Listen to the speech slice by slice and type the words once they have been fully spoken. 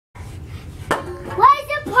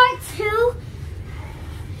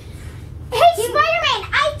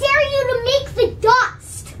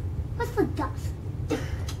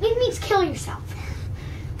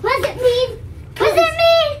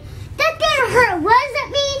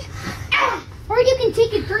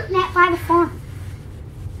dirt nap by the farm.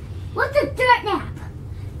 What's a dirt nap?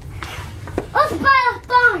 Let's buy a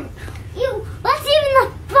farm. Let's even the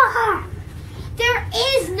farm. There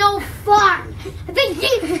is no farm. I think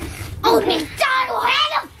old McDonald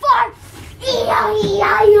had a farm.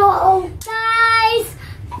 E-I-E-I-O. Guys,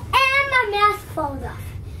 and my mask falls off.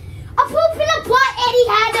 I pooped in a pot and he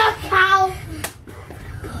had a cow.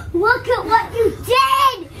 Look at what you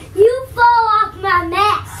did. You fall off my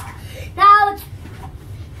mask. Now it's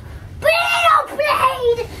Burrito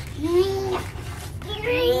Blade.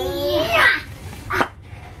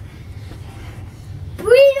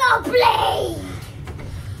 Burrito Blade.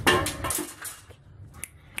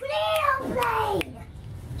 Burrito Blade.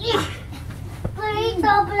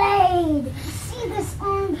 Burrito Blade. See this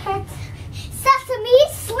armpit? Sesame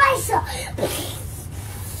slicer.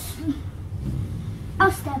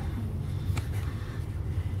 I'll stab him.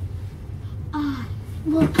 I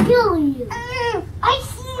will kill you. I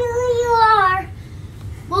see who you are.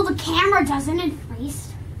 Well, the camera doesn't at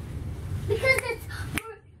least. Because it's...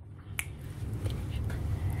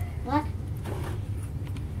 What?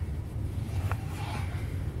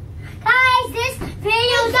 Guys, this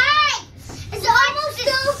video is almost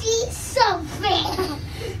to see something.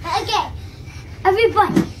 Okay,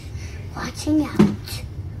 everybody, watching out.